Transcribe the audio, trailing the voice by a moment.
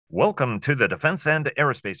Welcome to the Defense and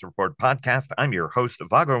Aerospace Report podcast. I'm your host,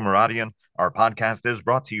 Vago Muradian. Our podcast is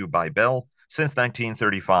brought to you by Bell. Since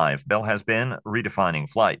 1935, Bell has been redefining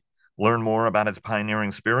flight. Learn more about its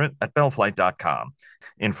pioneering spirit at bellflight.com.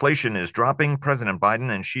 Inflation is dropping. President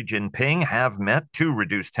Biden and Xi Jinping have met to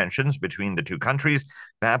reduce tensions between the two countries.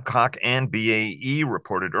 Babcock and BAE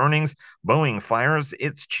reported earnings. Boeing fires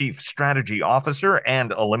its chief strategy officer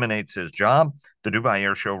and eliminates his job. The Dubai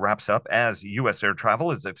Air Show wraps up as U.S. air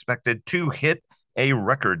travel is expected to hit a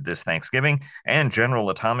record this Thanksgiving, and General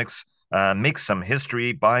Atomics makes some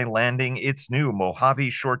history by landing its new Mojave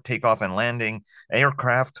short takeoff and landing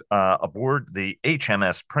aircraft aboard the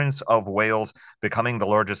HMS Prince of Wales, becoming the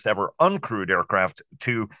largest ever uncrewed aircraft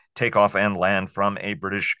to take off and land from a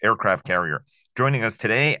British aircraft carrier. Joining us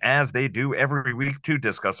today, as they do every week, to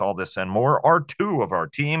discuss all this and more are two of our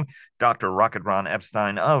team, Dr. Rocket Ron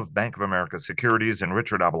Epstein of Bank of America Securities and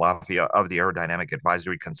Richard Abalafia of the Aerodynamic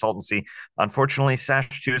Advisory Consultancy. Unfortunately, Sash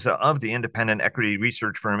Tusa of the independent equity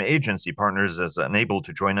research firm Agency Partners is unable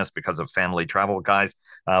to join us because of family travel. Guys,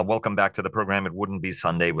 welcome back to the program. It wouldn't be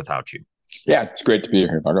Sunday without you. Yeah, it's great to be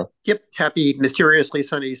here, Margo. Yep, happy mysteriously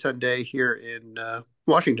sunny Sunday here in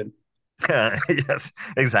Washington. Yes,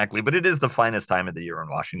 exactly. But it is the finest time of the year in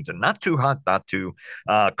Washington. Not too hot, not too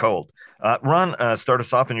cold. Ron, start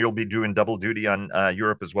us off, and you'll be doing double duty on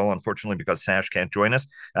Europe as well, unfortunately, because Sash can't join us.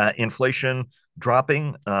 Inflation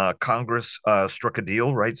dropping. Congress struck a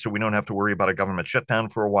deal, right? So we don't have to worry about a government shutdown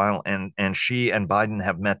for a while. And Xi and Biden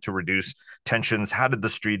have met to reduce tensions. How did the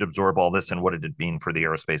street absorb all this, and what did it mean for the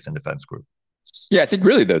aerospace and defense group? Yeah, I think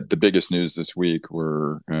really the biggest news this week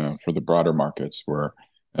were for the broader markets were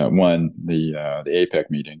one, the APEC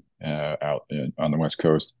meeting on the West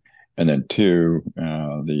Coast, and then two,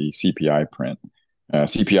 the CPI print.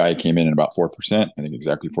 CPI came in at about 4%, I think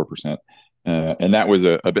exactly 4%. And that was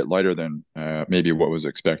a bit lighter than maybe what was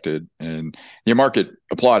expected. And the market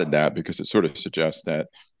applauded that because it sort of suggests that,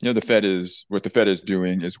 what the Fed is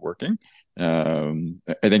doing is working. I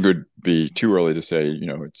think it would be too early to say,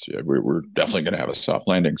 we're definitely going to have a soft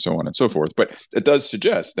landing, so on and so forth. But it does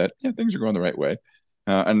suggest that things are going the right way.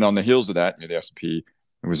 And on the heels of that, the S&P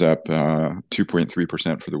was up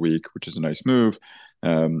 2.3% for the week, which is a nice move.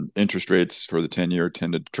 Interest rates for the 10-year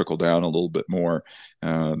tended to trickle down a little bit more.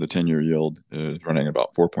 The 10-year yield is running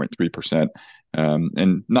about 4.3%.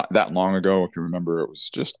 And not that long ago, if you remember, it was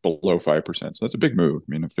just below 5%. So that's a big move. I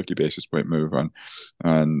mean, a 50 basis point move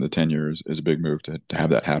on the 10 years is a big move to have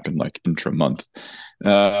that happen like intra-month.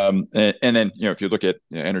 And then, if you look at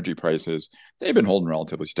energy prices, they've been holding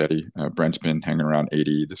relatively steady. Brent's been hanging around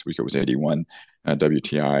 80. This week it was 81.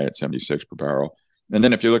 WTI at 76 per barrel. And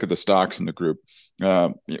then if you look at the stocks in the group,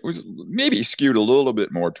 it was maybe skewed a little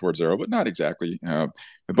bit more towards aero, but not exactly.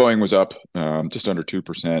 Boeing was up just under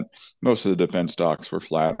 2%. Most of the defense stocks were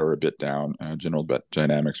flat or a bit down. General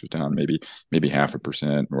Dynamics was down maybe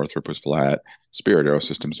 0.5%. Northrop was flat. Spirit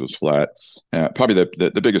Aerosystems was flat. Probably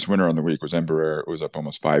the biggest winner on the week was Embraer. It was up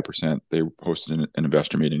almost 5%. They hosted an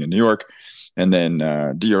investor meeting in New York. And then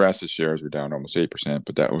DRS's shares were down almost 8%,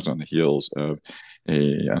 but that was on the heels of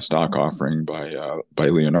a stock offering by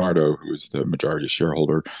Leonardo, who is the majority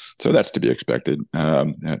shareholder. So that's to be expected.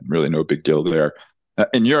 Really no big deal there.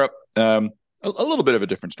 In Europe, a little bit of a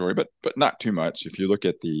different story, but not too much. If you look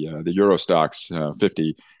at the Euro Stox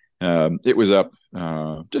 50, it was up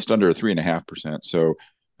just under 3.5%. So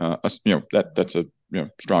that's a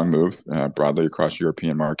strong move broadly across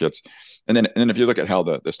European markets. And then if you look at how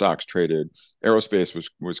the stocks traded, aerospace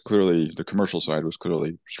was clearly, the commercial side was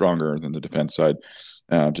clearly stronger than the defense side.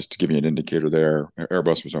 Just to give you an indicator there,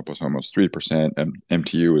 Airbus was up almost 3%, and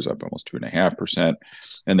MTU was up almost 2.5%.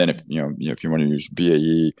 And then if you want to use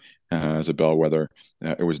BAE as a bellwether,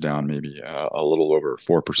 it was down maybe a little over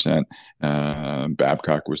 4%.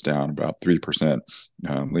 Babcock was down about 3%.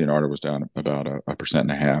 Leonardo was down about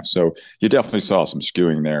 1.5%. So you definitely saw some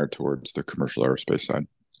skewing there towards the commercial aerospace side.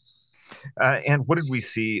 And what did we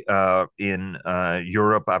see in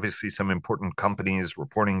Europe? Obviously, some important companies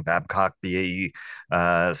reporting Babcock, BAE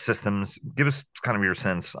Systems. Give us kind of your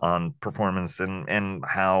sense on performance and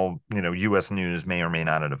how U.S. news may or may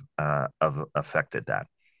not have affected that.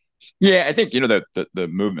 Yeah, I think the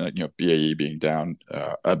movement, BAE being down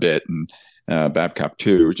a bit and Babcock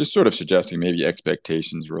too, just sort of suggesting maybe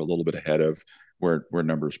expectations were a little bit ahead of where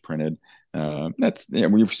numbers printed.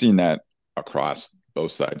 We've seen that across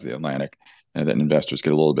both sides of the Atlantic, and that investors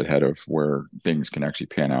get a little bit ahead of where things can actually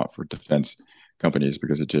pan out for defense companies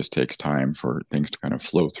because it just takes time for things to kind of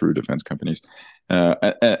flow through defense companies.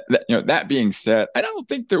 That being said, I don't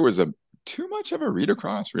think there was too much of a read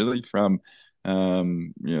across really from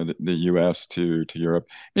the U.S. to Europe,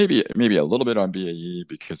 maybe a little bit on BAE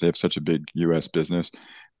because they have such a big U.S. business.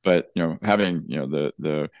 But having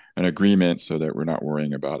the an agreement so that we're not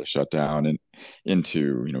worrying about a shutdown and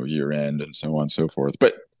into year end and so on and so forth.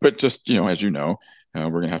 But just as we're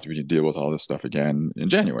gonna have to deal with all this stuff again in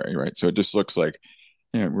January, right? So it just looks like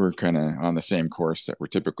we're kind of on the same course that we're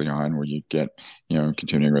typically on, where you get,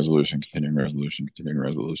 continuing resolution, continuing resolution, continuing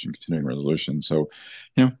resolution, continuing resolution. So,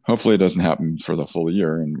 hopefully it doesn't happen for the full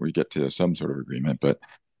year and we get to some sort of agreement. But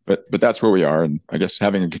that's where we are, and I guess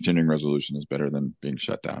having a continuing resolution is better than being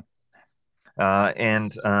shut down.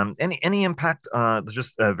 And any impact?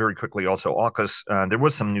 Just very quickly, also AUKUS. There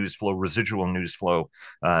was some residual news flow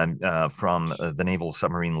from the Naval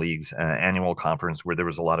Submarine League's annual conference, where there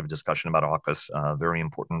was a lot of discussion about AUKUS. Very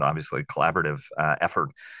important, obviously, collaborative effort,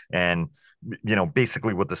 and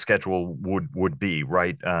basically what the schedule would be,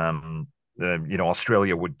 right?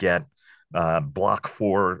 Australia would get Block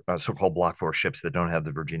 4, so-called Block 4 ships that don't have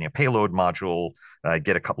the Virginia payload module,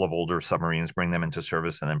 get a couple of older submarines, bring them into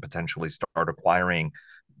service, and then potentially start acquiring,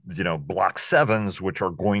 Block 7s, which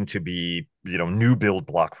are going to be, new build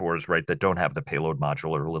Block 4s, right, that don't have the payload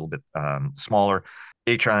module or a little bit smaller.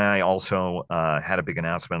 HII also had a big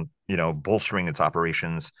announcement, bolstering its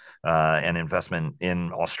operations and investment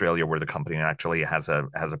in Australia, where the company actually has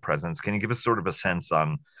a presence. Can you give us sort of a sense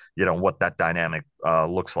on, what that dynamic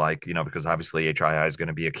looks like? Because obviously HII is going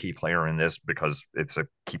to be a key player in this because it's a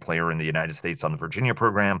key player in the United States on the Virginia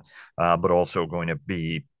program, but also going to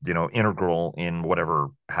be, integral in whatever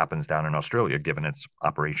happens down in Australia, given its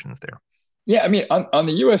operations there. Yeah, I mean, on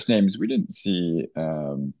the U.S. names, we didn't see,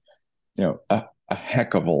 a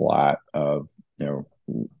heck of a lot of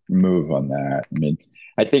move on that. I mean,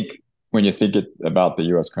 I think when you think about the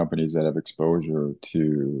U.S. companies that have exposure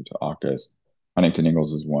to AUKUS, Huntington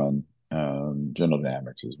Ingalls is one, General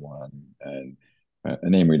Dynamics is one, and a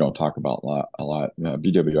name we don't talk about a lot.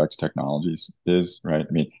 BWX Technologies is, right.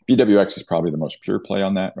 I mean, BWX is probably the most pure play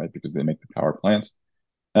on that, right, because they make the power plants.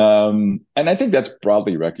 And I think that's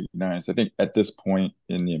broadly recognized. I think at this point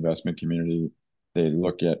in the investment community, they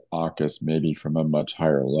look at AUKUS maybe from a much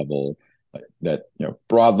higher level. Like that,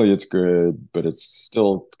 broadly it's good, but it's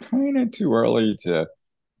still kind of too early to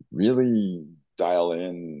really dial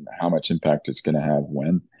in how much impact it's going to have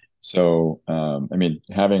when. So, I mean,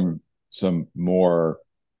 having some more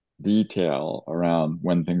detail around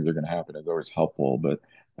when things are going to happen is always helpful, but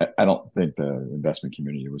I don't think the investment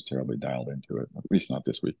community was terribly dialed into it, at least not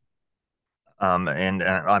this week. And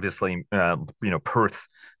obviously, Perth,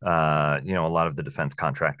 a lot of the defense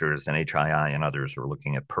contractors and HII and others are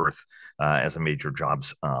looking at Perth as a major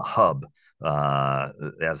jobs hub,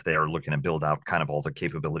 as they are looking to build out kind of all the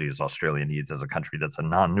capabilities Australia needs as a country that's a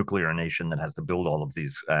non-nuclear nation that has to build all of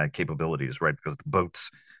these capabilities, right? Because the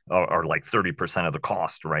boats are like 30% of the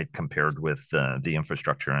cost, right, compared with the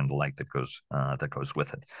infrastructure and the like that goes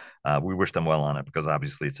with it. We wish them well on it because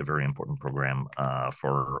obviously it's a very important program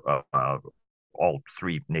for all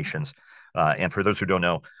three nations. And for those who don't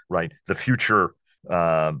know, right, the future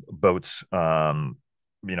boats,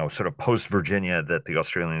 sort of post Virginia that the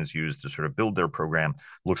Australians use to sort of build their program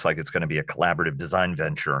looks like it's going to be a collaborative design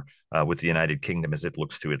venture with the United Kingdom as it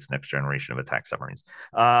looks to its next generation of attack submarines.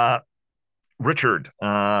 Richard,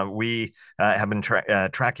 we have been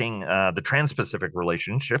tracking the trans-Pacific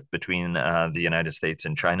relationship between the United States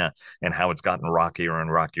and China and how it's gotten rockier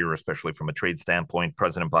and rockier, especially from a trade standpoint.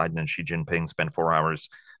 President Biden and Xi Jinping spent 4 hours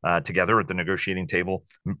together at the negotiating table,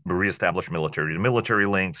 reestablished military-to-military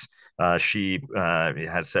links. Xi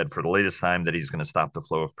has said for the latest time that he's going to stop the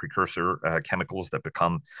flow of precursor chemicals that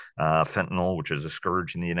become fentanyl, which is a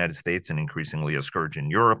scourge in the United States and increasingly a scourge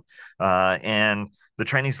in Europe. And the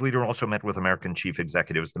Chinese leader also met with American chief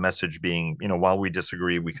executives. The message being, while we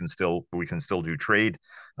disagree, we can still do trade.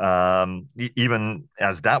 Even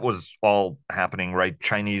as that was all happening, right?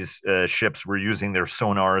 Chinese ships were using their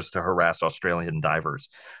sonars to harass Australian divers.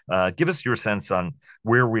 Give us your sense on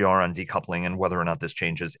where we are on decoupling and whether or not this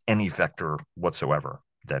changes any vector whatsoever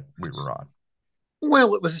that we were on.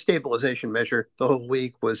 Well, it was a stabilization measure. The whole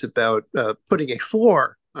week was about putting a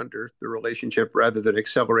floor under the relationship rather than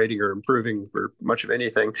accelerating or improving for much of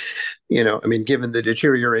anything. I mean, given the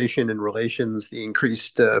deterioration in relations, the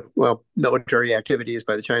increased, military activities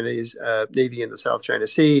by the Chinese Navy in the South China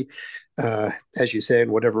Sea, as you say,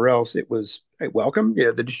 and whatever else, it was welcome.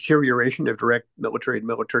 The deterioration of direct military to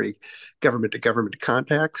military, government to government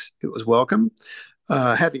contacts, it was welcome.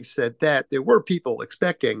 Having said that, there were people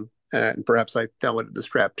expecting, and perhaps I fell into this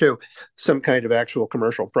trap too, some kind of actual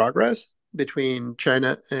commercial progress between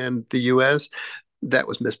China and the U.S. That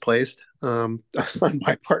was misplaced. on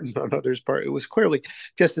my part and on others' part. It was clearly,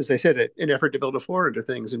 just as I said, an effort to build a floor into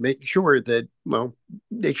things and making sure that, well,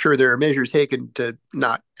 make sure there are measures taken to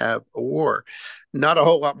not have a war. Not a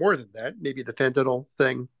whole lot more than that. Maybe the fentanyl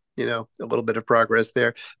thing, a little bit of progress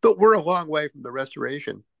there, but we're a long way from the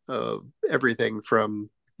restoration of everything from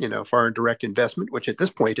foreign direct investment, which at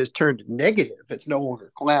this point has turned negative. It's no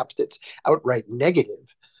longer collapsed; it's outright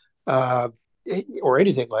negative. Uh, or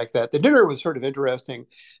anything like that. The dinner was sort of interesting.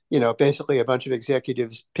 Basically a bunch of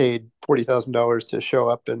executives paid $40,000 to show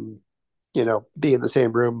up and, be in the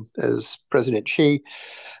same room as President Xi.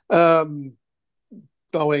 Um,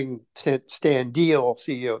 Boeing sent Stan Deal,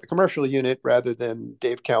 CEO of the commercial unit, rather than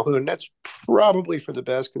Dave Calhoun. That's probably for the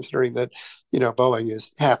best, considering that, Boeing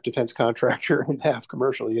is half defense contractor and half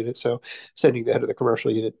commercial unit. So sending the head of the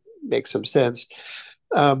commercial unit makes some sense.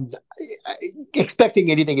 Um,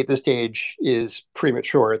 Expecting anything at this stage is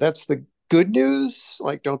premature. That's the good news.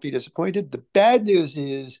 Like, don't be disappointed. The bad news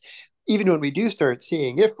is, even when we do start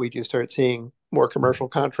seeing, if we do start seeing more commercial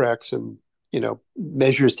contracts and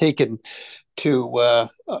measures taken to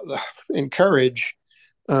encourage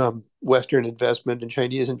Western investment and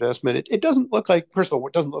Chinese investment, it doesn't look like, first of all,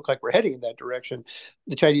 it doesn't look like we're heading in that direction.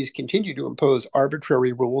 The Chinese continue to impose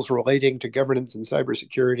arbitrary rules relating to governance and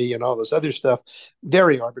cybersecurity and all this other stuff,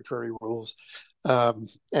 very arbitrary rules, and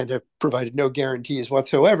have provided no guarantees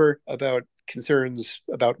whatsoever about concerns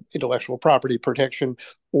about intellectual property protection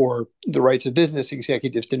or the rights of business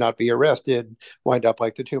executives to not be arrested, wind up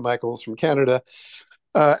like the two Michaels from Canada.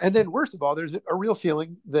 And then, worst of all, there's a real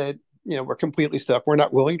feeling that we're completely stuck. We're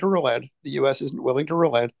not willing to relent. The U.S. isn't willing to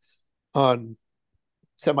relent on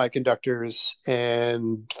semiconductors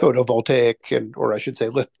and photovoltaic and, or I should say,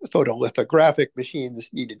 photolithographic machines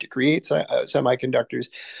needed to create semiconductors,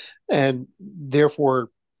 and therefore,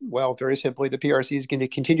 well, very simply, the PRC is going to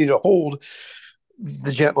continue to hold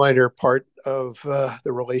the jetliner part of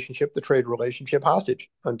the relationship, the trade relationship, hostage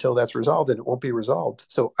until that's resolved, and it won't be resolved.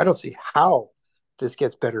 So I don't see how this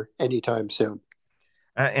gets better anytime soon.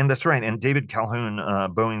 And that's right. And David Calhoun,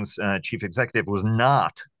 Boeing's chief executive, was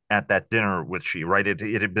not at that dinner with Xi, right?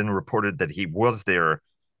 It had been reported that he was there,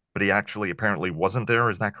 but he actually apparently wasn't there.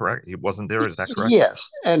 Is that correct? He wasn't there. Is that correct?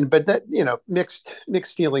 Yes, and but that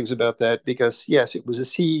mixed feelings about that, because yes, it was a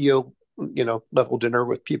CEO level dinner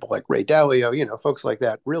with people like Ray Dalio, folks like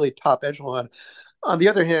that, really top echelon. On the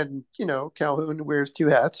other hand, Calhoun wears two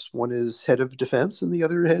hats. One is head of defense, and the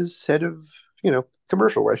other is head of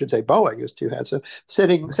commercial, or I should say Boeing is two hats. So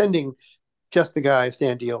sending just the guy,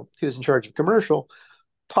 Stan Deal, who's in charge of commercial,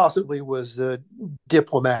 possibly was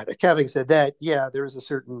diplomatic. Having said that, yeah, there is a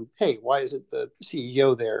certain, hey, why isn't the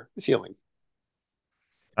CEO there feeling?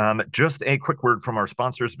 Just a quick word from our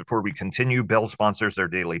sponsors before we continue. Bell sponsors our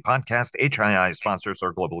daily podcast. HII sponsors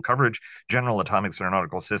our global coverage. General Atomics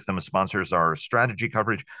Aeronautical Systems sponsors our strategy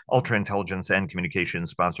coverage. Ultra Intelligence and Communications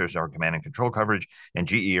sponsors our command and control coverage. And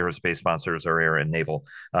GE Aerospace sponsors our air and naval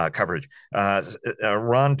coverage.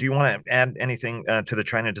 Ron, do you want to add anything to the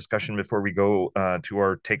China discussion before we go to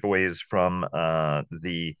our takeaways from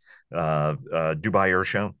the Dubai Air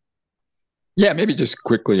Show? Yeah, maybe just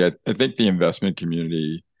quickly, I think the investment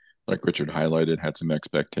community, like Richard highlighted, had some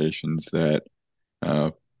expectations that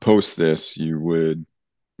post this, you would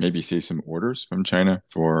maybe see some orders from China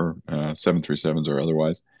for 737s or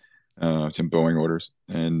otherwise, some Boeing orders.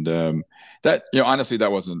 And that, honestly,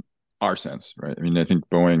 that wasn't our sense, right? I mean, I think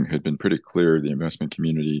Boeing had been pretty clear, the investment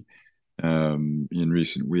community, in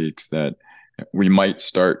recent weeks, that we might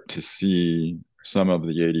start to see some of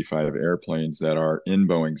the 85 airplanes that are in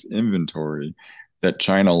Boeing's inventory that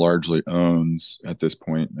China largely owns at this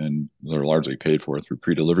point, and they're largely paid for through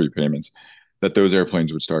pre-delivery payments, that those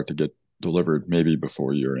airplanes would start to get delivered maybe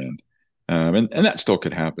before year end. And that still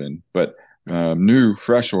could happen, but new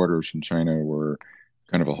fresh orders from China were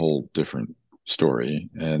kind of a whole different story,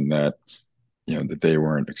 and that that they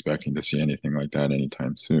weren't expecting to see anything like that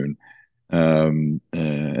anytime soon. And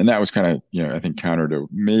that was kind of, I think, counter to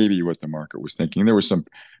maybe what the market was thinking. There was some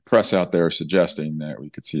press out there suggesting that we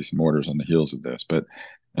could see some orders on the heels of this, but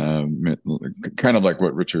kind of like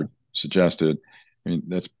what Richard suggested. I mean,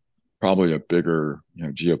 that's probably a bigger,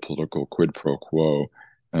 geopolitical quid pro quo,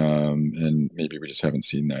 and maybe we just haven't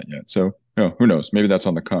seen that yet. So, who knows? Maybe that's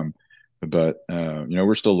on the come. But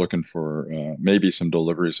we're still looking for maybe some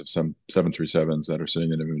deliveries of some 737s that are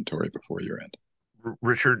sitting in inventory before year end.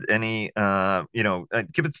 Richard, any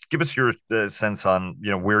give us your sense on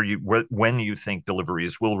when you think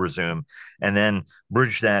deliveries will resume, and then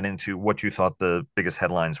bridge that into what you thought the biggest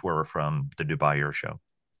headlines were from the Dubai Air Show.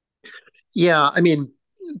 Yeah, I mean,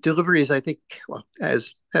 deliveries, I think, well,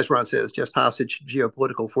 as Ron says, just hostage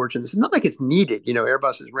geopolitical fortunes. It's not like it's needed.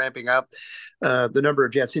 Airbus is ramping up. The number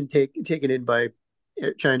of jets taken in by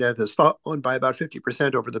China has fallen by about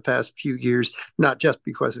 50% over the past few years, not just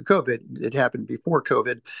because of COVID. It happened before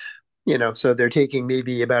COVID. So they're taking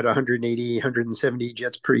maybe about 180, 170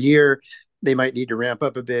 jets per year. They might need to ramp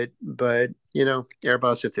up a bit, but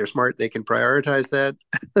Airbus, if they're smart, they can prioritize that.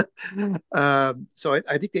 So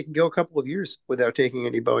I think they can go a couple of years without taking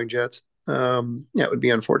any Boeing jets. That would be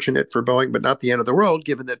unfortunate for Boeing, but not the end of the world,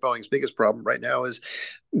 given that Boeing's biggest problem right now is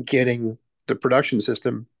getting the production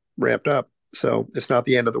system ramped up. So it's not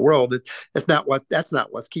the end of the world. That's not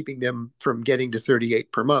what's keeping them from getting to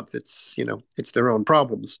 38 per month. It's their own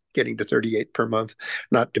problems getting to 38 per month,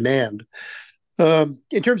 not demand.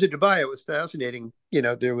 In terms of Dubai, it was fascinating.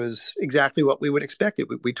 There was exactly what we would expect.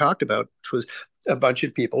 We talked about, which was a bunch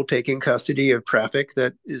of people taking custody of traffic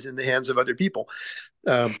that is in the hands of other people.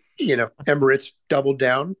 Emirates doubled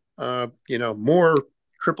down. More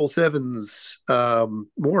 777s,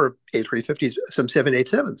 more A350s, some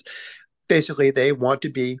 787s. Basically, they want to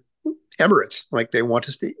be Emirates, like they want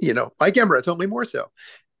to stay, like Emirates, only more so.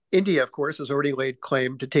 India, of course, has already laid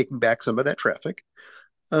claim to taking back some of that traffic.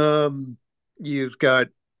 You've got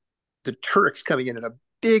the Turks coming in a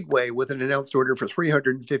big way with an announced order for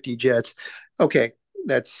 350 jets. Okay,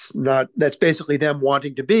 that's basically them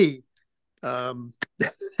wanting to be Emirates.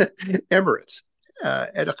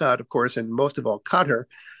 Etihad, of course, and most of all Qatar,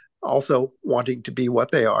 also wanting to be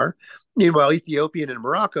what they are. Meanwhile, Ethiopia and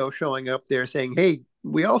Morocco showing up there saying, hey,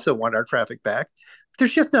 we also want our traffic back.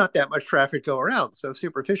 There's just not that much traffic go around. So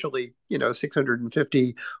superficially,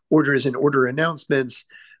 650 orders and order announcements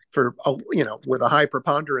for, with a high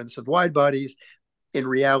preponderance of wide bodies. In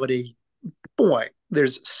reality, boy,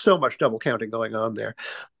 there's so much double counting going on there.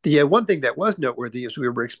 The one thing that was noteworthy is we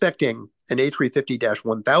were expecting an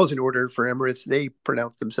A350-1000 order for Emirates. They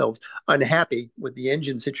pronounced themselves unhappy with the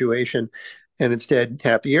engine situation, and instead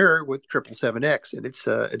happier with 777X and its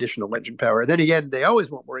additional engine power. Then again, they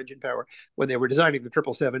always want more engine power. When they were designing the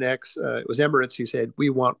 777X, it was Emirates who said,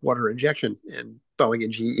 we want water injection. And Boeing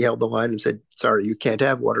and GE held the line and said, sorry, you can't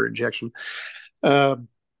have water injection.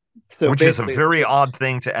 Which is a very odd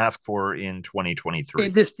thing to ask for in 2023.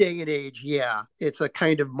 In this day and age, yeah. It's a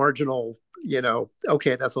kind of marginal,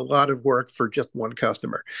 okay, that's a lot of work for just one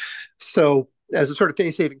customer. So as a sort of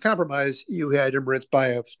face-saving compromise, you had Emirates buy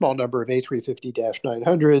a small number of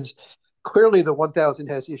A350-900s. Clearly, the 1000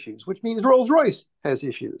 has issues, which means Rolls-Royce has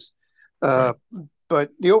issues. Right.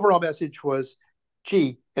 But the overall message was,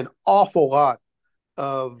 gee, an awful lot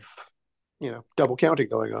of, double counting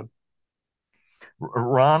going on.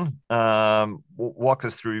 Ron, walk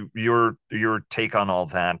us through your take on all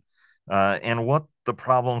that and what the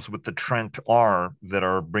problems with the Trent are that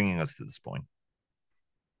are bringing us to this point.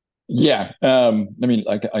 Yeah, I mean,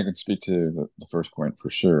 I can speak to the first point for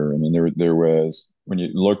sure. I mean, there was, when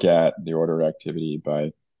you look at the order activity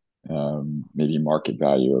by maybe market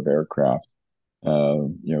value of aircraft,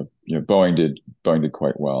 Boeing did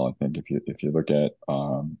quite well. I think if you look at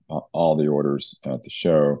all the orders at the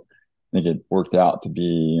show, I think it worked out to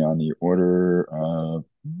be on the order of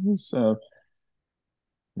it's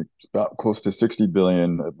about close to 60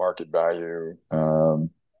 billion market value.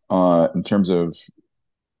 In terms of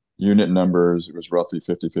unit numbers, it was roughly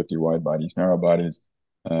 50-50 wide bodies, narrow bodies.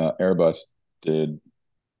 Airbus did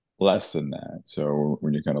less than that. So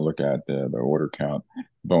when you kind of look at the order count,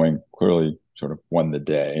 Boeing clearly sort of won the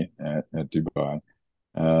day at Dubai.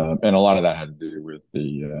 And a lot of that had to do with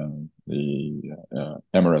the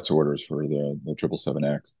Emirates orders for the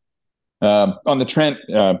 777X. On the Trent,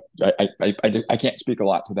 I can't speak a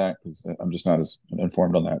lot to that because I'm just not as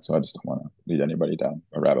informed on that. So I just don't want to lead anybody down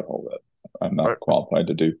a rabbit hole that I'm not qualified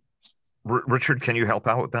to do. Richard, can you help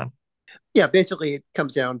out with that? Yeah, basically it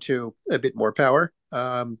comes down to a bit more power.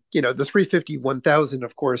 The 350-1000,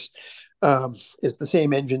 of course, is the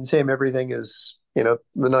same engine, same everything as the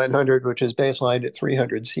 900, which is baseline at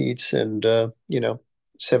 300 seats and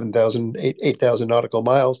 7,000, 8,000 nautical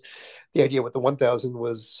miles. The idea with the 1000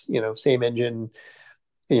 was same engine,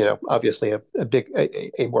 obviously a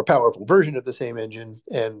more powerful version of the same engine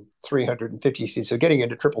and 350 seats. So getting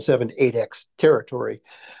into 777-8X territory.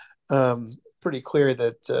 Pretty clear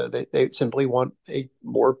that they simply want a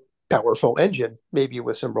more powerful engine, maybe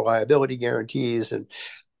with some reliability guarantees. And,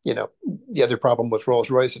 the other problem with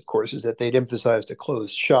Rolls-Royce, of course, is that they'd emphasized a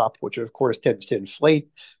closed shop, which of course tends to inflate,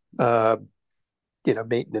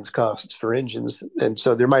 maintenance costs for engines. And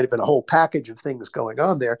so there might have been a whole package of things going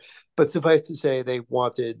on there. But suffice to say, they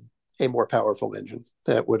wanted a more powerful engine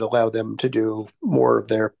that would allow them to do more of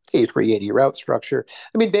their A380 route structure.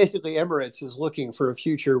 I mean, basically, Emirates is looking for a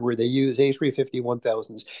future where they use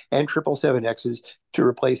A350-1000s and 777Xs to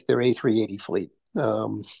replace their A380 fleet.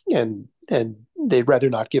 And they'd rather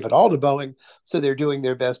not give it all to Boeing, so they're doing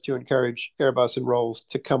their best to encourage Airbus and Rolls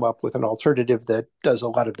to come up with an alternative that does a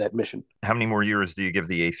lot of that mission. How many more years do you give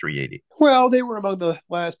the A380? Well, they were among the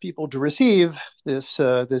last people to receive this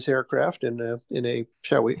aircraft in a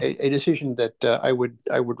shall we a decision that I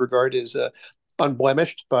would regard as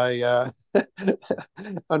unblemished by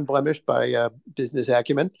unblemished by business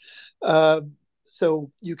acumen.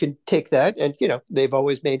 So you can take that, and they've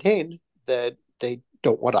always maintained that they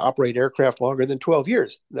don't want to operate aircraft longer than 12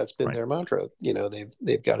 years. That's been their mantra.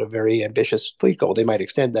 They've got a very ambitious fleet goal. They might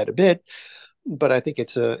extend that a bit, but I think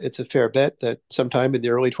it's a fair bet that sometime in the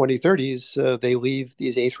early 2030s, they leave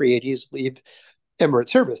these A380s, leave Emirates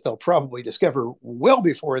service. They'll probably discover well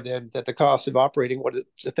before then that the costs of operating what is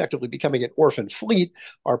effectively becoming an orphan fleet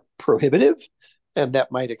are prohibitive, and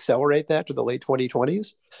that might accelerate that to the late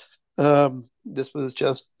 2020s. This was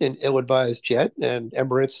just an ill-advised jet, and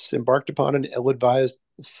Emirates embarked upon an ill-advised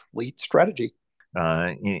fleet strategy.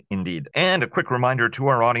 Indeed. And a quick reminder to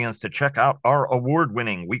our audience to check out our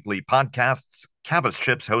award-winning weekly podcasts, Cavas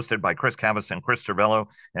Ships, hosted by Chris Cavas and Chris Cervello,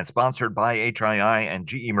 and sponsored by HII and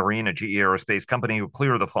GE Marine, a GE Aerospace company who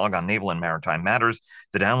clear the fog on naval and maritime matters.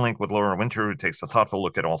 The Downlink with Laura Winter, who takes a thoughtful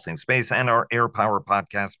look at all things space, and our Air Power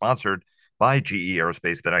podcast, sponsored by GE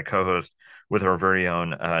Aerospace, that I co-host with our very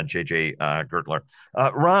own JJ Gertler.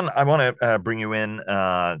 Ron, I want to bring you in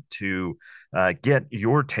to get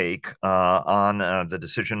your take on the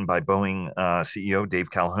decision by Boeing CEO Dave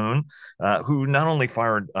Calhoun, who not only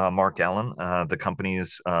fired Mark Allen, the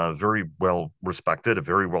company's a very well respected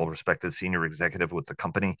senior executive with the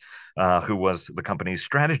company, who was the company's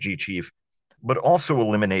strategy chief, but also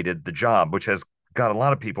eliminated the job, which has got a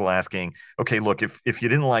lot of people asking, okay, look, if you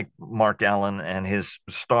didn't like Mark Allen and his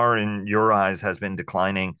star in your eyes has been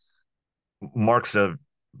declining, Mark's a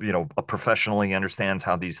professionally understands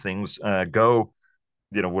how these things go,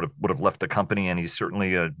 would have left the company, and he's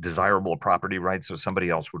certainly a desirable property, right? So somebody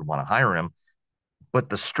else would want to hire him. But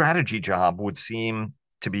the strategy job would seem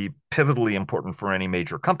to be pivotally important for any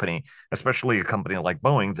major company, especially a company like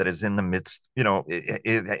Boeing that is in the midst,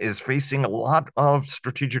 it is facing a lot of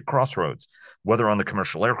strategic crossroads, whether on the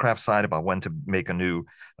commercial aircraft side about when to make a new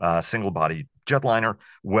single-body jetliner,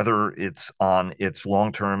 whether it's on its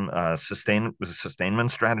long-term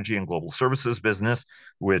sustainment strategy and global services business,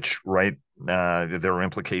 which, there are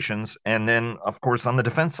implications. And then, of course, on the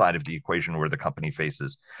defense side of the equation, where the company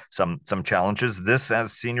faces some challenges. This,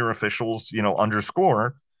 as senior officials,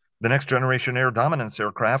 underscore, the next generation air dominance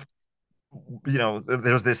aircraft,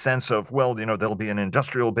 there's this sense of, well, there'll be an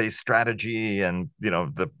industrial based strategy, and,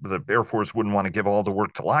 the Air Force wouldn't want to give all the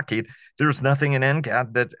work to Lockheed. There's nothing in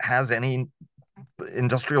NCAD that has any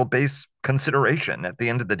industrial base consideration. At the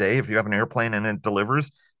end of the day, if you have an airplane and it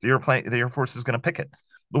delivers, the Air Force is going to pick it.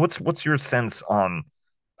 What's your sense on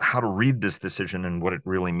how to read this decision and what it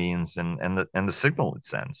really means, and the signal it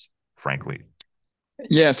sends, frankly?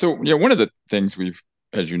 Yeah. So one of the things we've,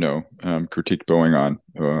 as you know, critiqued Boeing on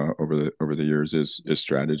over the years is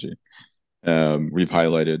strategy. We've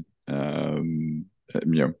highlighted,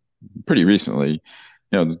 pretty recently,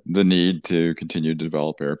 the need to continue to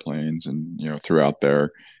develop airplanes, and throughout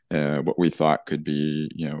there, what we thought could be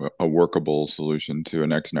a workable solution to a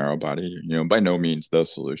next narrow body. By no means the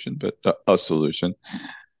solution, but a solution,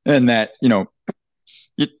 and that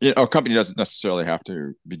a company doesn't necessarily have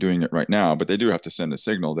to be doing it right now, but they do have to send a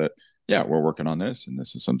signal that, yeah, we're working on this, and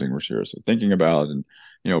this is something we're seriously thinking about. And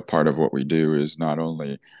part of what we do is not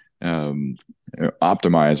only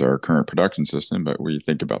optimize our current production system, but we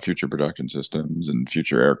think about future production systems and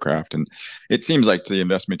future aircraft. And it seems like to the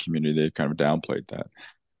investment community, they've kind of downplayed that.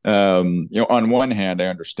 On one hand, I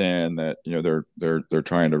understand that they're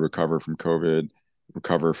trying to recover from COVID,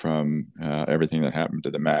 recover from everything that happened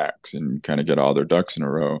to the MAX, and kind of get all their ducks in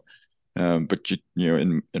a row. But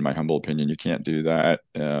in my humble opinion, you can't do that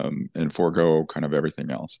and forego kind of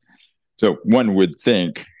everything else. So one would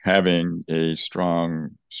think having a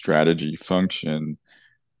strong strategy function,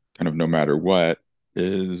 kind of no matter what,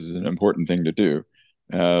 is an important thing to do.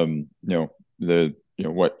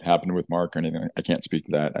 What happened with Mark or anything, I can't speak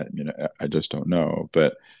to that. I just don't know.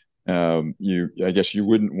 But I guess you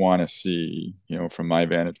wouldn't want to see, from my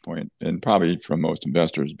vantage point, and probably from most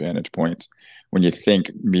investors' vantage points, when you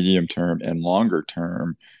think medium term and longer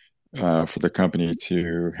term, for the company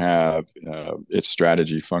to have its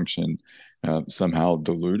strategy function somehow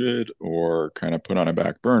diluted or kind of put on a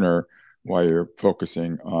back burner while you're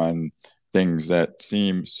focusing on things that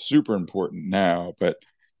seem super important now, but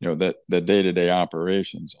that the day-to-day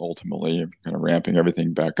operations ultimately kind of ramping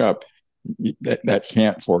everything back up, that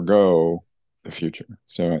can't forego the future.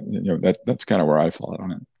 So that's kind of where I fall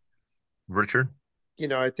on it. Richard?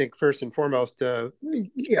 I think first and foremost,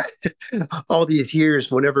 yeah, all these years,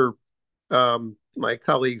 whenever my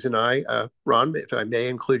colleagues and I, Ron, if I may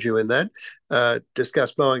include you in that,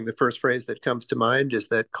 discuss Boeing, the first phrase that comes to mind is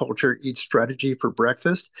that culture eats strategy for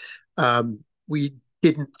breakfast. We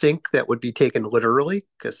didn't think that would be taken literally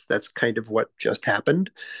because that's kind of what just happened.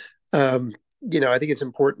 I think it's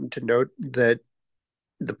important to note that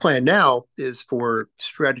the plan now is for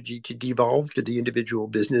strategy to devolve to the individual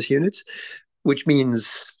business units, which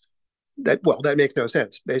means that makes no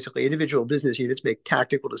sense. Basically, individual business units make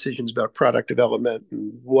tactical decisions about product development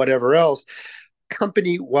and whatever else.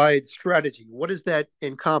 Company-wide strategy, what does that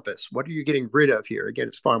encompass? What are you getting rid of here? Again,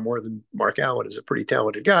 it's far more than Mark Allen is a pretty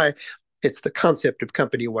talented guy. It's the concept of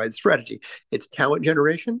company-wide strategy. It's talent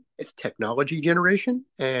generation, it's technology generation,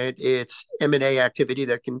 and it's M&A activity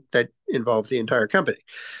that involves the entire company.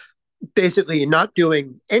 Basically, not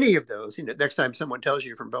doing any of those. Next time someone tells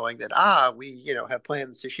you from Boeing that we have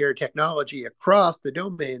plans to share technology across the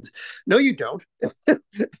domains, no, you don't.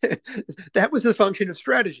 That was the function of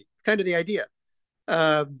strategy, kind of the idea.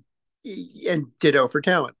 And ditto for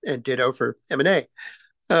talent, and ditto for M&A.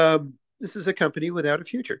 This is a company without a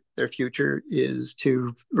future. Their future is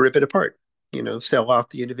to rip it apart. Sell off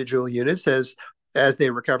the individual units as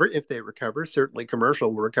they recover, if they recover. Certainly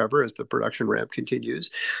commercial will recover as the production ramp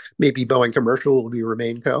continues. Maybe Boeing Commercial will be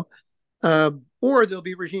RemainCo. Or there'll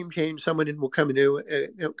be regime change. Someone will come new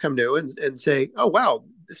and say, oh, wow,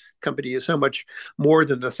 this company is so much more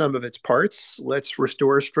than the sum of its parts. Let's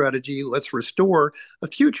restore strategy. Let's restore a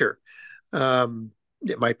future.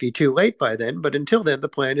 It might be too late by then, but until then, the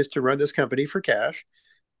plan is to run this company for cash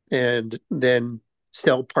and then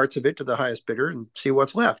sell parts of it to the highest bidder and see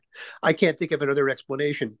what's left. I can't think of another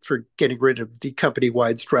explanation for getting rid of the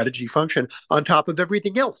company-wide strategy function on top of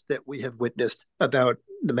everything else that we have witnessed about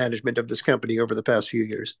the management of this company over the past few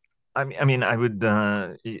years. I mean, I would,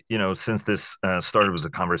 since this started with a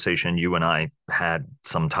conversation you and I had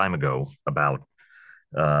some time ago about,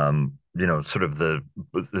 sort of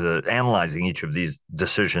the analyzing each of these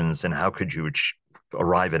decisions and how could you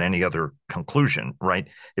arrive at any other conclusion, right?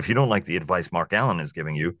 If you don't like the advice Mark Allen is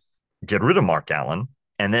giving you, get rid of Mark Allen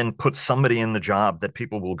and then put somebody in the job that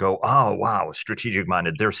people will go, oh wow, strategic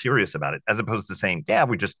minded, they're serious about it, as opposed to saying, yeah,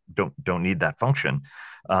 we just don't need that function.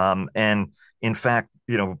 And in fact,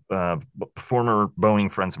 former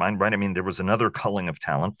Boeing friends of mine, right? I mean, there was another culling of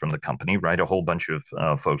talent from the company, right? A whole bunch of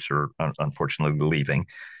folks are unfortunately leaving.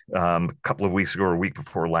 A couple of weeks ago or a week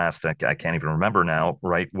before last, I can't even remember now,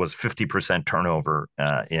 right? Was 50% turnover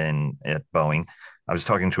at Boeing. I was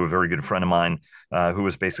talking to a very good friend of mine who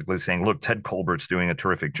was basically saying, look, Ted Colbert's doing a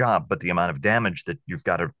terrific job, but the amount of damage that he's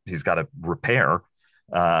got to repair,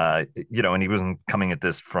 and he wasn't coming at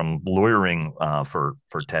this from lawyering for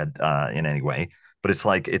Ted in any way, but it's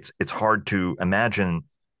like it's hard to imagine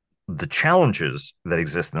the challenges that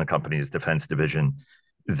exist in the company's defense division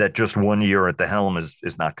that just 1 year at the helm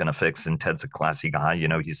is not going to fix. And Ted's a classy guy.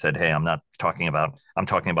 He said, hey, I'm talking about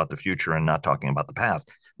the future and not talking about the past.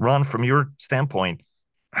 Ron, from your standpoint,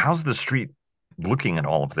 how's the street looking at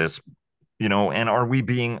all of this? And are we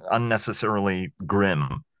being unnecessarily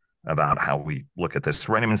grim about how we look at this?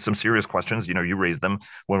 Right. I mean, some serious questions. You raised them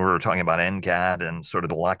when we were talking about NGAD and sort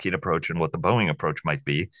of the Lockheed approach and what the Boeing approach might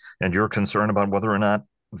be. And you're concerned about whether or not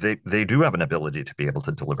they do have an ability to be able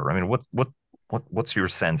to deliver. I mean, what's your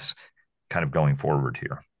sense kind of going forward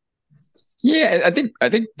here? Yeah, I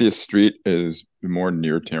think the street is more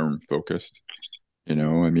near term focused. I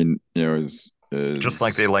mean, is just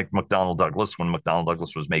like they liked McDonnell Douglas when McDonnell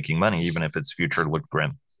Douglas was making money, even if its future looked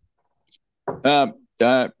grim.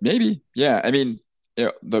 Maybe, yeah. I mean,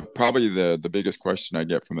 probably the biggest question I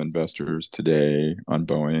get from investors today on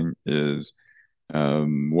Boeing is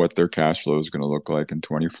what their cash flow is going to look like in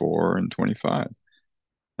 24 and 25.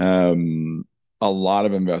 A lot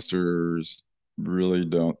of investors really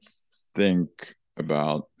don't think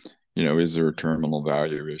about, is there a terminal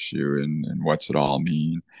value issue and what's it all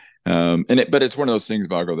mean? But it's one of those things,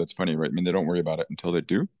 Vago, that's funny, right? I mean, they don't worry about it until they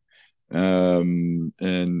do. And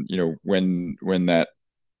when that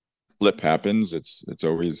flip happens, it's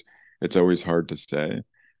always hard to say.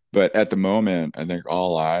 But at the moment, I think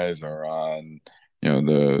all eyes are on,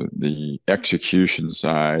 the execution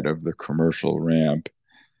side of the commercial ramp.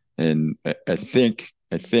 And I think,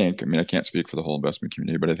 I mean, I can't speak for the whole investment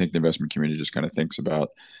community, but I think the investment community just kind of thinks about,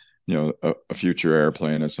 a future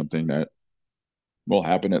airplane as something that will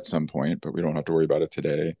happen at some point, but we don't have to worry about it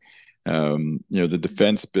today. The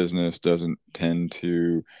defense business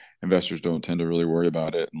investors don't tend to really worry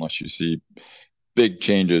about it unless you see big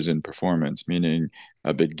changes in performance, meaning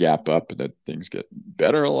a big gap up that things get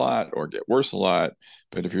better a lot or get worse a lot.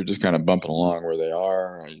 But if you're just kind of bumping along where they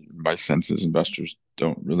are, my sense is investors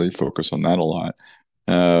don't really focus on that a lot.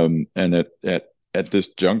 And at this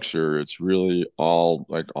juncture, it's really all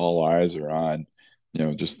eyes are on,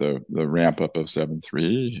 just the ramp up of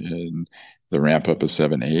 7.3 and the ramp up of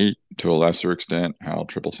 7.8, to a lesser extent, how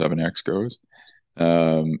 777X goes.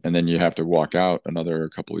 And then you have to walk out another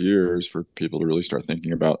couple of years for people to really start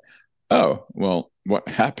thinking about, oh, well, what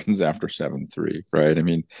happens after 7.3, right? I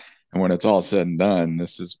mean, and when it's all said and done,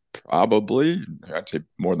 this is probably, I'd say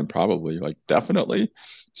more than probably, like definitely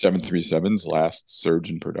 737's last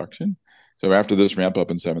surge in production. So after this ramp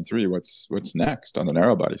up in 7.3, what's next on the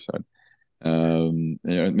narrow body side? And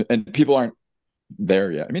people aren't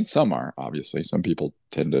there yet. I mean, some are, obviously. Some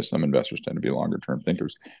investors tend to be longer term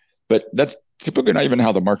thinkers, but that's typically not even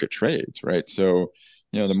how the market trades, right? So,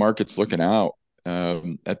 the market's looking out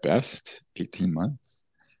at best 18 months.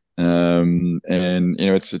 And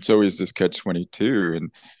it's always this catch-22.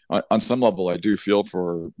 And on some level, I do feel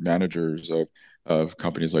for managers of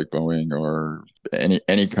companies like Boeing or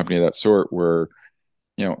any company of that sort, where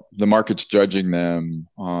the market's judging them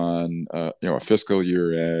on a fiscal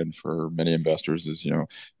year end. For many investors is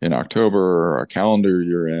in October, or a calendar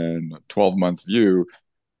year end, a 12-month view,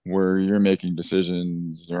 where you're making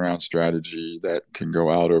decisions around strategy that can go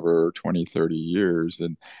out over 20, 30 years,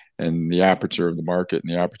 and the aperture of the market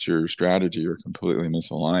and the aperture of strategy are completely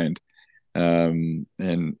misaligned. And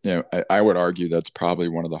I would argue that's probably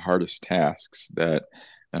one of the hardest tasks that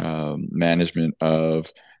management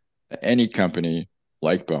of any company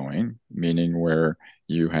like Boeing, meaning where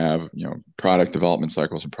you have product development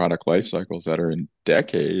cycles and product life cycles that are in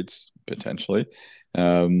decades potentially,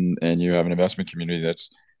 and you have an investment community that's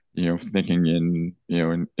thinking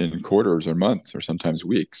in quarters or months or sometimes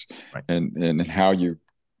weeks, right. and how you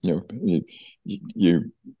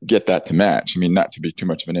get that to match. I mean, not to be too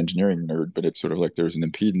much of an engineering nerd, but it's sort of like there's an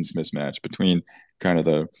impedance mismatch between kind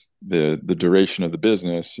of the duration of the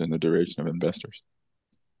business and the duration of investors.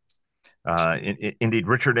 Indeed.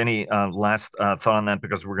 Richard, any last thought on that?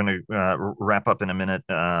 Because we're going to wrap up in a minute.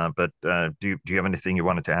 But do you have anything you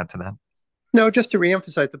wanted to add to that? No, just to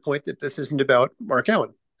reemphasize the point that this isn't about Mark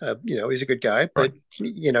Allen. He's a good guy, but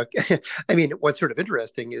I mean, what's sort of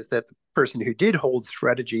interesting is that the person who did hold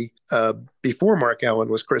strategy before Mark Allen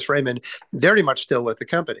was Chris Raymond, very much still with the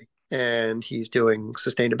company, and he's doing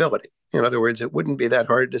sustainability. In other words, it wouldn't be that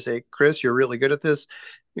hard to say, Chris, you're really good at this.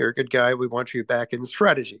 You're a good guy. We want you back in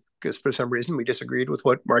strategy, because for some reason we disagreed with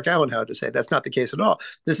what Mark Allen had to say. That's not the case at all.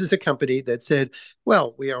 This is a company that said,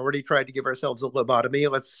 well, we already tried to give ourselves a lobotomy.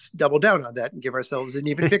 Let's double down on that and give ourselves an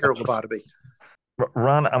even bigger lobotomy.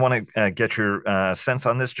 Ron, I want to get your sense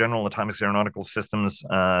on this. General Atomics Aeronautical Systems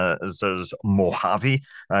says Mojave,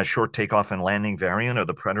 short takeoff and landing variant of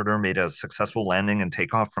the Predator, made a successful landing and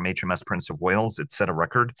takeoff from HMS Prince of Wales. It set a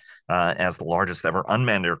record as the largest ever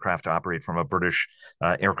unmanned aircraft to operate from a British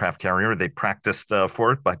aircraft carrier. They practiced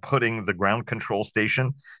for it by putting the ground control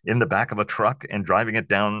station in the back of a truck and driving it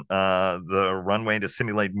down the runway to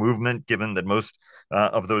simulate movement, given that most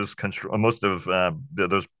of those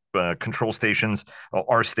control stations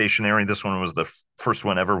are stationary. This one was the first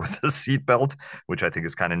one ever with a seatbelt, which I think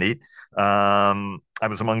is kind of neat. I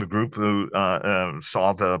was among the group who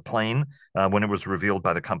saw the plane when it was revealed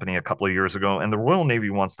by the company a couple of years ago. And the Royal Navy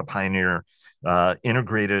wants to pioneer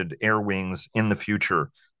integrated air wings in the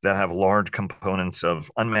future that have large components of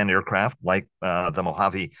unmanned aircraft like the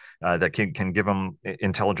Mojave that can give them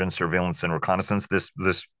intelligence, surveillance, and reconnaissance. This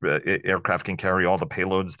aircraft can carry all the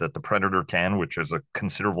payloads that the Predator can, which is a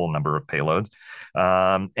considerable number of payloads.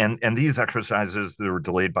 And these exercises, they were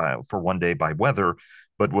delayed for one day by weather,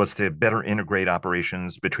 but was to better integrate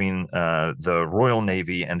operations between the Royal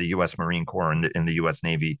Navy and the U.S. Marine Corps and the U.S.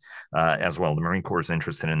 Navy as well. The Marine Corps is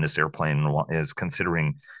interested in this airplane and is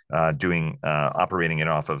considering operating it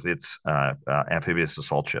off of its amphibious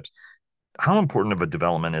assault ships. How important of a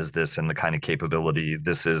development is this and the kind of capability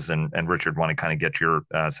this is? And Richard, want to kind of get your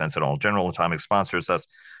sense at all. General Atomics sponsors us.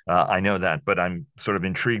 I know that, but I'm sort of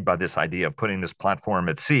intrigued by this idea of putting this platform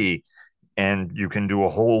at sea, and you can do a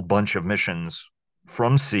whole bunch of missions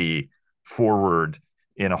from sea forward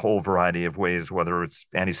in a whole variety of ways, whether it's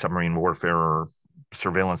anti-submarine warfare or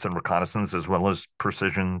surveillance and reconnaissance, as well as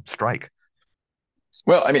precision strike.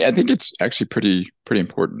 Well, I mean, I think it's actually pretty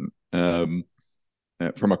important from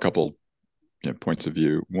a couple points of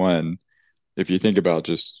view. One, if you think about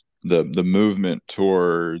just the movement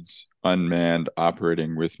towards unmanned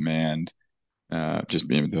operating with manned, just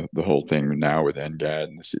being the whole thing now with NGAD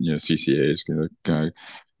and the CCA's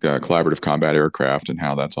collaborative combat aircraft and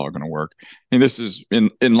how that's all going to work. And this is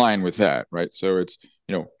in line with that, right? So it's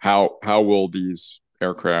how will these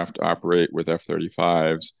aircraft operate with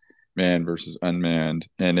F-35s, manned versus unmanned,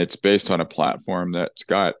 and it's based on a platform that's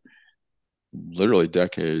got literally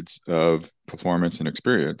decades of performance and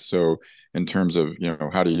experience. So in terms of,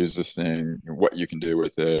 how to use this thing, what you can do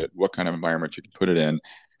with it, what kind of environment you can put it in,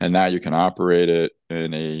 and now you can operate it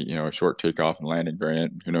in a short takeoff and landing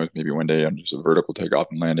variant. Who knows, maybe one day I'm just a vertical takeoff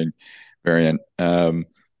and landing variant.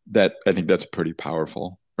 That I think that's pretty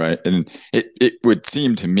powerful, right? And it would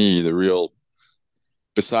seem to me the real,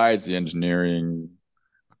 besides the engineering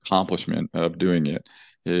accomplishment of doing it,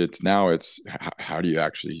 it's how do you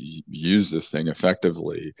actually use this thing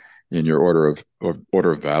effectively in your order of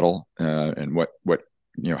battle, and what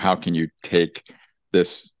how can you take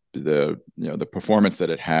the performance that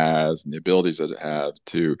it has and the abilities that it has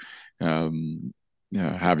to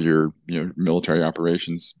have your military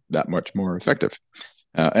operations that much more effective,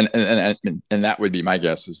 and that would be my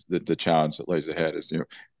guess, is that the challenge that lays ahead is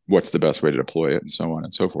what's the best way to deploy it, and so on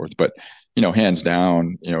and so forth. But hands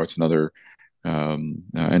down, it's another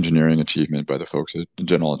engineering achievement by the folks at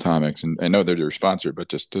General Atomics. And I know they're your sponsor, but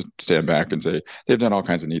just to stand back and say they've done all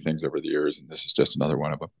kinds of neat things over the years, and this is just another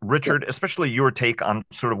one of them. Richard, especially your take on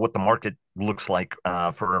sort of what the market looks like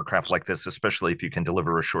for aircraft like this, especially if you can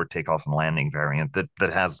deliver a short takeoff and landing variant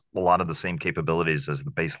that has a lot of the same capabilities as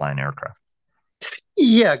the baseline aircraft.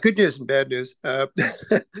 Yeah, good news and bad news. The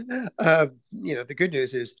good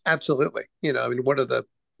news is absolutely. I mean, one of the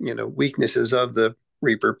weaknesses of the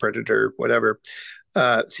Reaper, Predator, whatever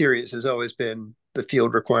series has always been the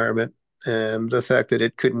field requirement and the fact that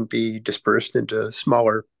it couldn't be dispersed into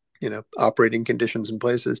smaller, operating conditions and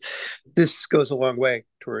places. This goes a long way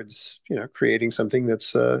towards, creating something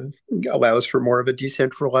that's allows for more of a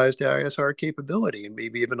decentralized ISR capability and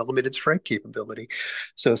maybe even a limited strike capability.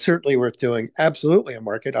 So certainly worth doing. Absolutely a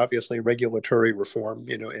market. Obviously, regulatory reform,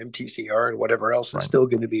 MTCR and whatever else is still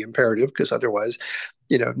going to be imperative, because otherwise,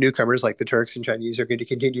 newcomers like the Turks and Chinese are going to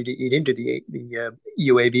continue to eat into the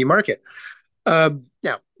UAV market.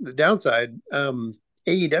 Now, the downside,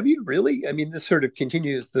 AEW, really? I mean, this sort of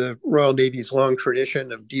continues the Royal Navy's long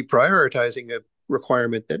tradition of deprioritizing a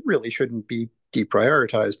requirement that really shouldn't be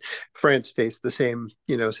deprioritized. France faced the same,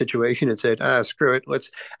 situation and said, screw it, let's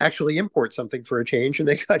actually import something for a change. And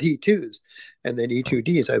they got E2s and then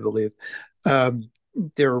E2Ds, I believe.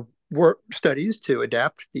 There were studies to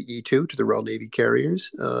adapt the E2 to the Royal Navy carriers.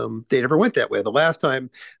 They never went that way. The last time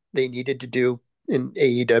they needed to do an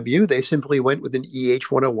AEW, they simply went with an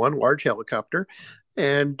EH-101 large helicopter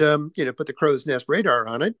and put the crow's nest radar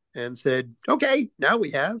on it and said, okay, now we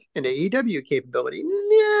have an AEW capability.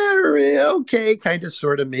 Yeah, okay, kind of,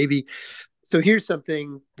 sort of, maybe. So here's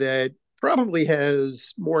something that probably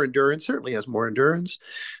has more endurance, certainly has more endurance,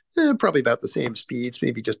 probably about the same speeds,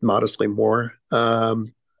 maybe just modestly more.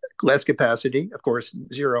 Less capacity, of course,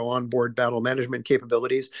 zero onboard battle management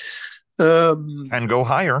capabilities. And go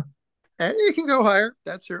higher. And it can go higher.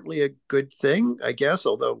 That's certainly a good thing, I guess.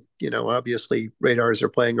 Although, obviously radars are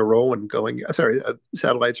playing a role in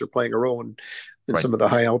satellites are playing a role in some of the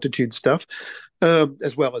high altitude stuff,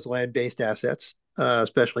 as well as land-based assets,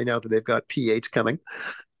 especially now that they've got P8s coming.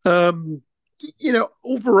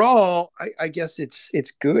 Overall, I guess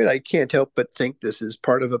it's good. I can't help but think this is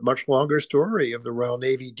part of a much longer story of the Royal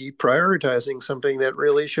Navy deprioritizing something that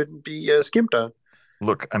really shouldn't be skimped on.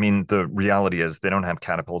 Look, I mean, the reality is they don't have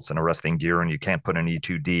catapults and arresting gear, and you can't put an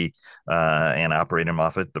E2D and operate them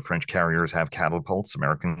off it. The French carriers have catapults,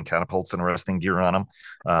 American catapults and arresting gear on them.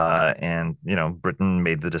 And Britain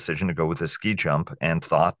made the decision to go with a ski jump and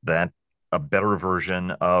thought that a better version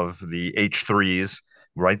of the H3s,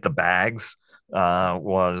 right, the bags,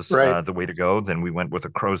 was the way to go. Then we went with a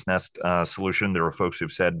crow's nest solution. There are folks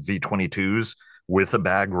who've said V-22s with a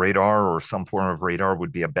bag radar or some form of radar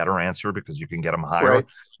would be a better answer because you can get them higher.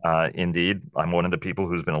 Indeed, I'm one of the people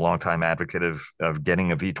who's been a long-time advocate of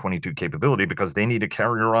getting a V-22 capability because they need a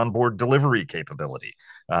carrier onboard delivery capability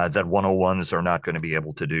that 101s are not going to be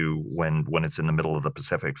able to do when it's in the middle of the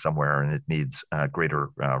Pacific somewhere and it needs greater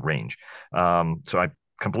range. So I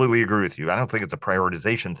completely agree with you. I don't think it's a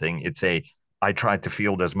prioritization thing. I tried to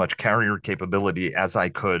field as much carrier capability as I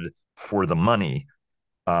could for the money.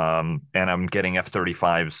 And I'm getting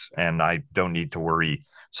F-35s, and I don't need to worry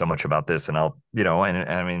so much about this. And and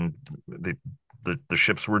I mean, the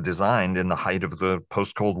ships were designed in the height of the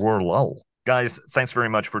post-Cold War lull. Guys, thanks very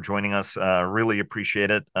much for joining us. Really appreciate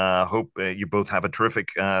it. Hope you both have a terrific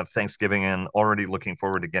Thanksgiving, and already looking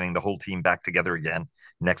forward to getting the whole team back together again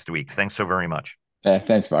next week. Thanks so very much.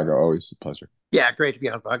 Thanks, Vago. Always a pleasure. Yeah, great to be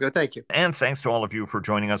on, Vago. Thank you. And thanks to all of you for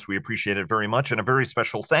joining us. We appreciate it very much. And a very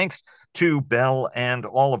special thanks to Bell and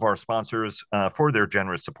all of our sponsors for their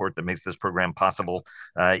generous support that makes this program possible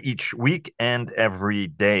each week and every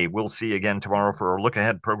day. We'll see you again tomorrow for our Look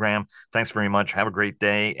Ahead program. Thanks very much. Have a great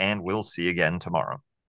day, and we'll see you again tomorrow.